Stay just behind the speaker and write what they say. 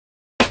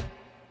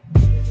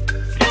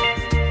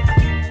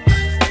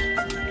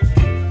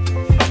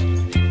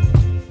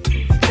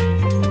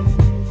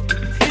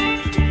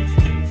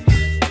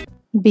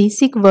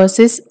Basic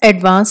versus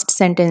advanced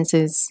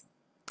sentences.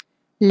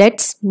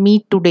 Let's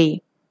meet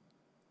today.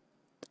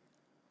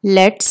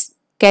 Let's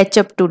catch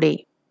up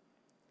today.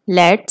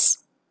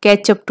 Let's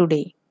catch up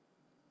today.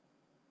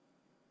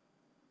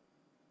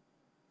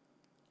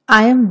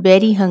 I am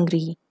very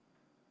hungry.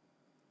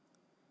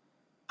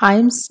 I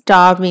am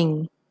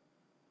starving.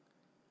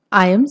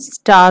 I am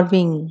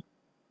starving.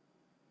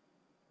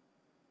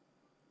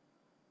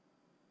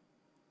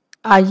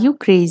 Are you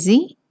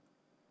crazy?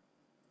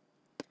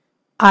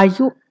 Are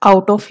you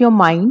out of your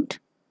mind?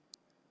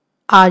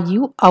 Are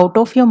you out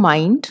of your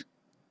mind?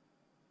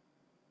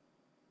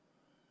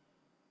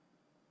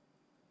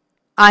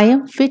 I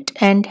am fit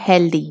and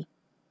healthy.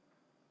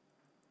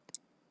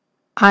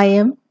 I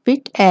am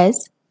fit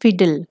as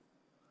fiddle.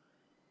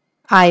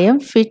 I am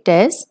fit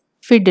as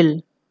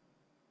fiddle.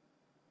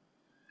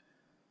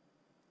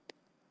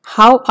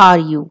 How are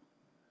you?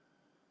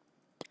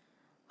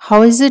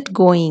 How is it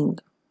going?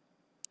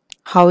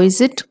 How is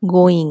it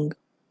going?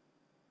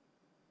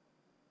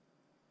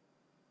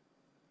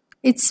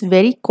 It's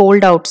very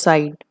cold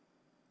outside.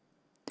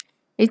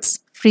 It's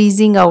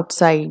freezing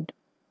outside.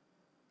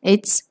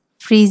 It's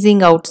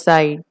freezing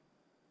outside.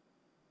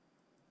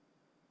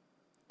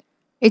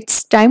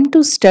 It's time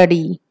to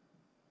study.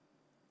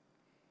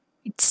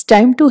 It's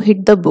time to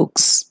hit the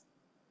books.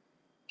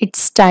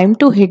 It's time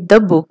to hit the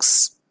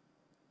books.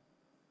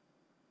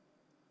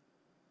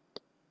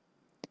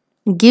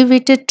 Give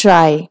it a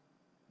try.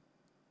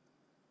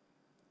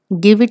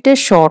 Give it a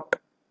shot.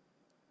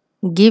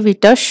 Give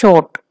it a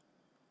shot.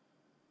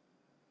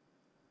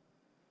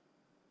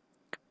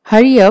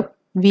 Hurry up,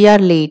 we are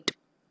late.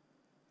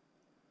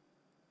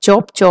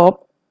 Chop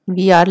chop,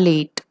 we are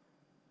late.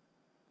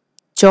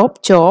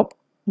 Chop chop,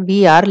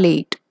 we are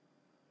late.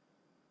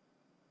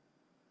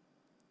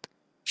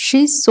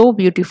 She's so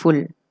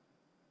beautiful.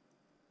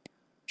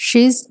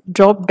 She's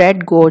drop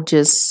dead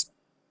gorgeous.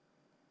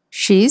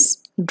 She's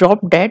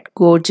drop dead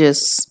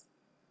gorgeous.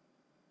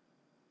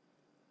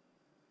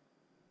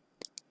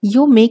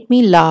 You make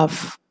me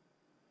laugh.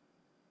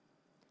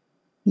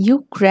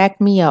 You crack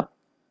me up.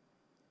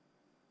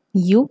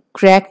 You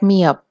crack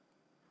me up.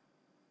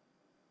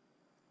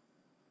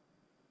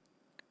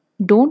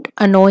 Don't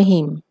annoy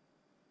him.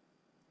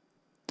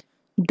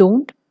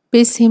 Don't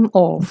piss him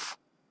off.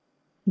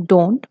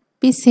 Don't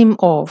piss him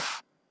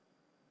off.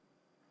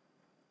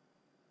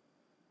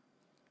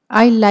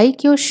 I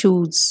like your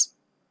shoes.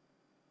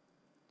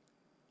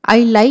 I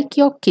like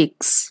your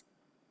kicks.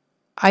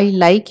 I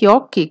like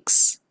your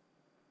kicks.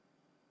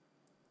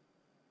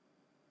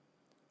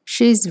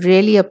 She's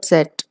really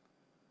upset.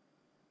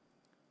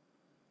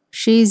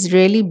 She's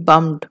really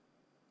bummed.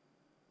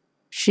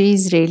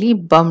 She's really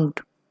bummed.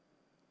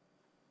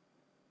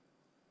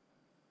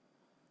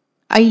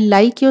 I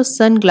like your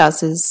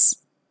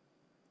sunglasses.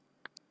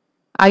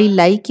 I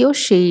like your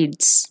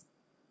shades.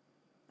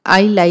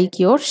 I like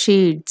your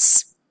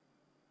shades.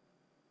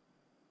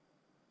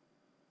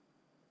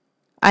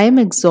 I am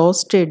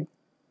exhausted.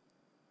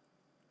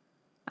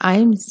 I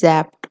am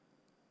zapped.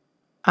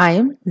 I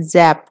am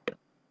zapped.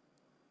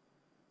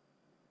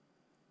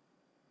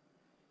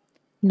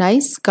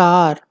 Nice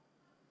car.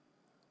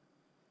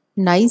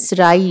 Nice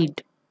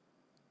ride.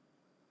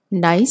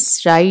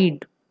 Nice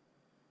ride.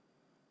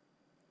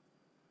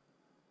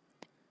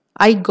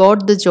 I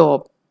got the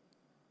job.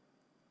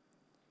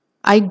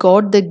 I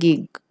got the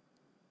gig.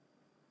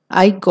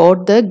 I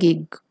got the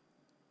gig.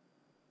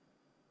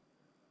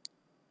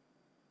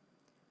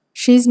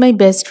 She's my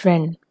best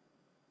friend.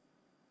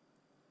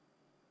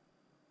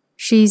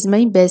 She's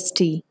my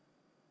bestie.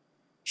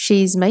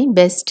 She's my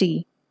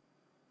bestie.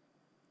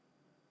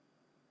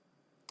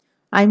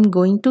 I'm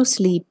going to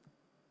sleep.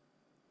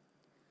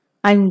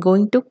 I'm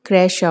going to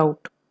crash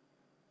out.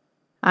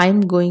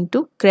 I'm going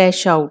to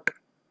crash out.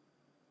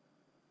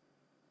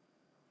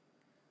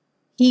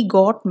 He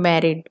got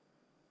married.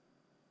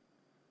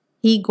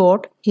 He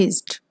got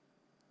hitched.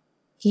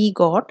 He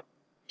got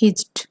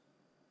hitched.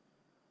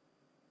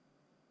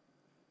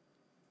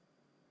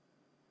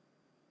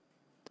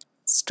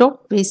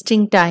 Stop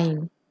wasting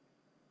time.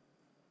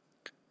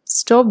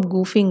 Stop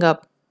goofing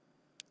up.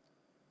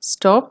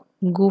 Stop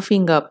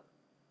goofing up.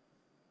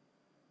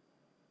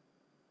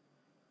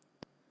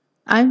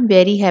 I'm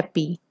very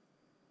happy.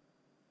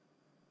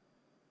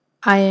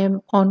 I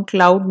am on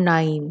cloud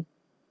 9.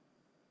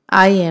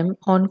 I am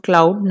on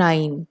cloud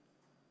 9.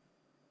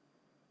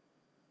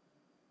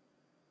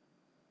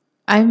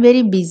 I am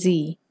very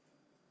busy.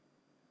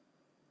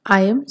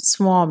 I am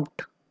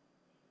swamped.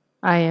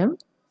 I am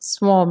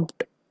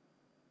swamped.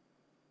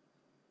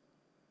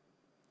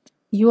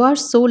 You are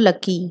so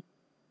lucky.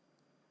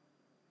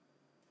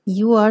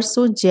 You are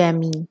so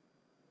jammy.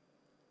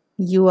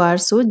 You are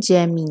so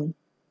jammy.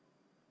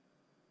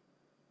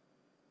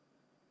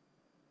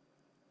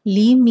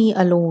 Leave me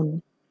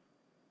alone.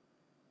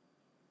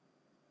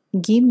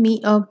 Give me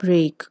a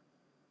break.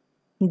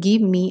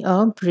 Give me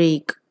a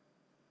break.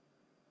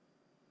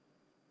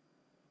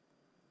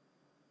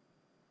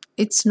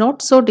 It's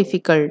not so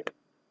difficult.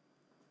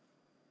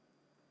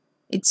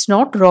 It's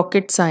not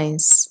rocket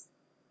science.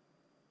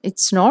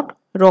 It's not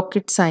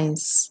rocket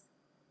science.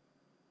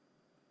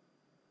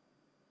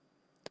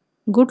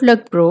 Good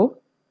luck, bro.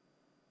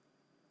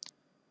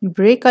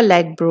 Break a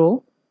leg,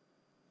 bro.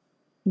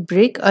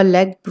 Break a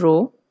leg,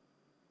 bro.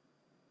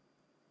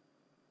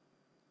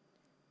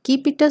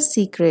 Keep it a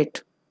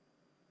secret.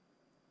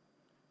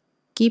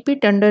 Keep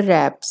it under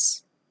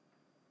wraps.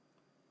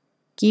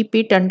 Keep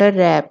it under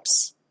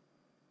wraps.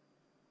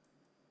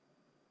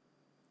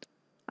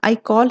 I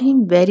call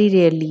him very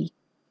rarely.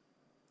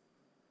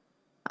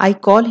 I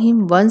call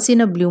him once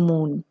in a blue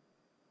moon.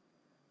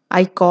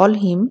 I call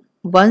him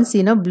once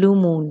in a blue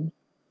moon.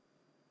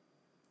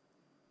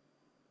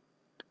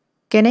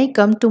 Can I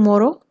come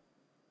tomorrow?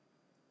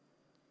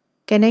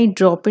 Can I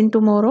drop in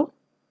tomorrow?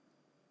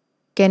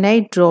 Can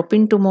I drop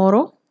in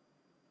tomorrow?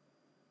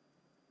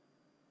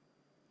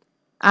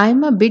 I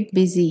am a bit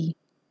busy.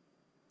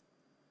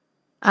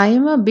 I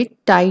am a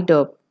bit tied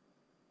up.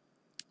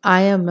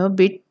 I am a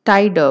bit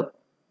tied up.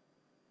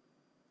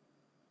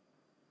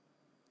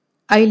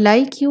 I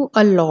like you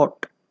a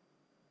lot.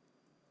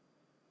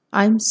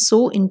 I'm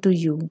so into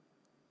you.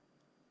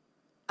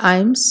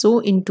 I'm so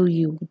into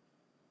you.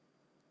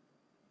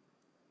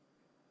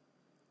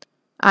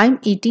 I'm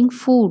eating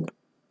food.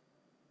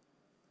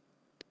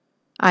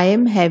 I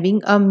am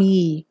having a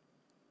meal.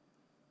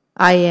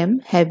 I am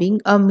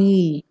having a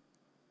meal.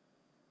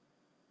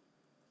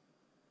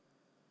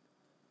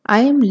 I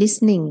am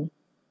listening.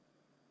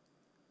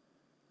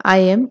 I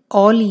am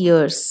all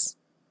ears.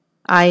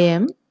 I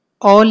am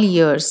all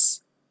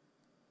ears.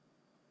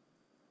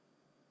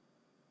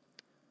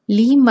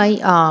 Leave my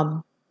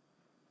arm.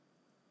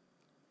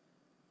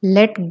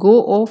 Let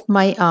go of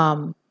my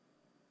arm.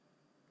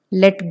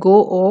 Let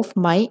go of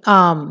my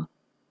arm.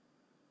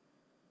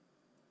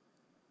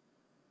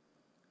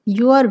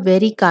 You are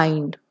very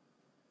kind.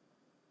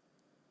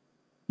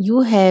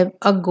 You have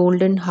a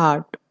golden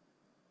heart.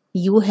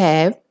 You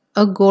have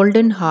a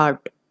golden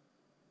heart.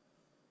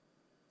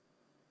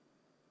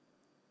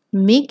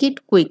 Make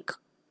it quick.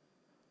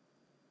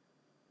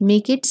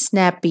 Make it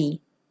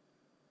snappy.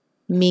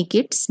 Make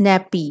it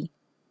snappy.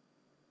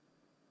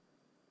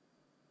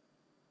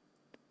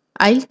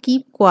 I'll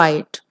keep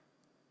quiet.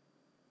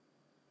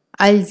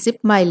 I'll zip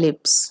my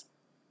lips.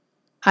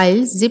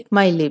 I'll zip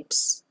my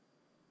lips.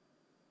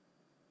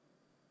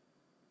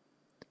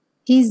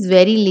 He's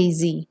very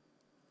lazy.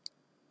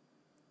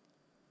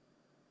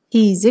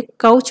 He is a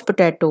couch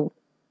potato.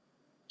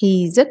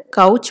 He is a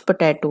couch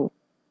potato.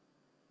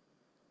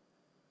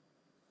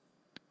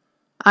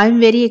 I'm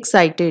very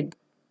excited.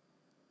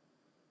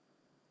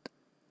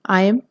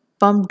 I am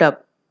pumped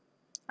up.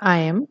 I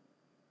am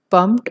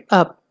pumped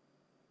up.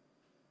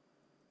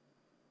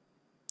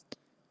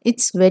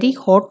 It's very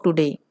hot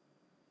today.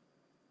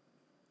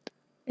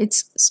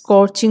 It's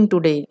scorching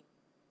today.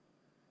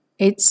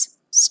 It's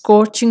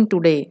scorching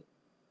today.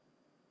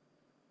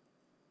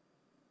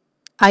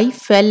 I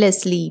fell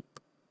asleep.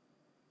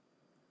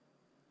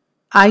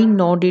 I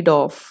nodded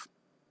off.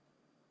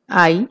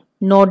 I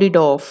nodded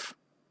off.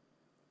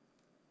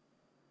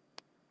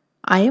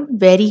 I am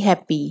very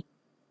happy.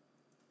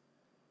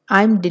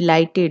 I am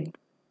delighted.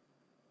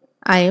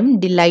 I am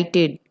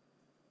delighted.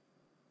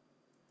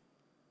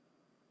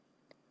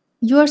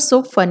 You are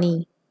so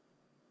funny.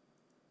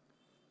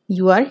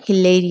 You are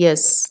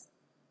hilarious.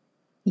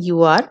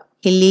 You are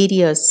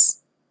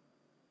hilarious.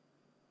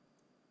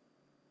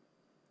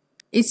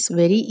 It's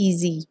very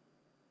easy.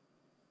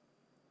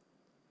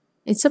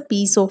 It's a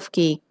piece of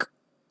cake.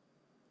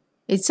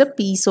 It's a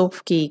piece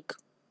of cake.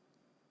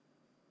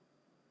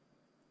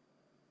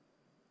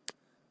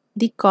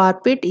 The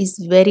carpet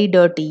is very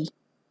dirty.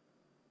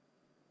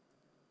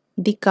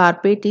 The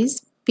carpet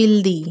is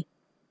filthy.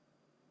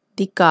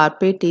 The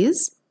carpet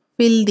is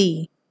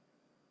filthy.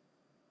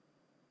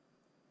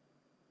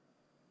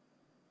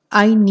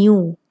 I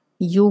knew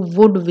you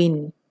would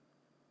win.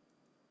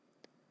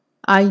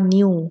 I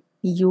knew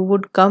you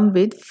would come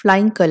with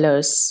flying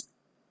colors.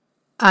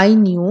 I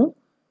knew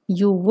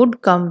you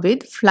would come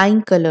with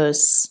flying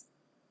colors.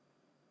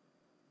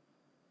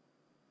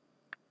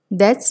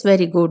 That's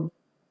very good.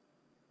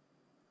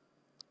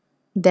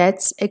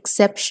 That's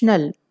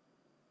exceptional.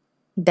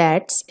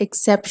 That's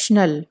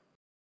exceptional.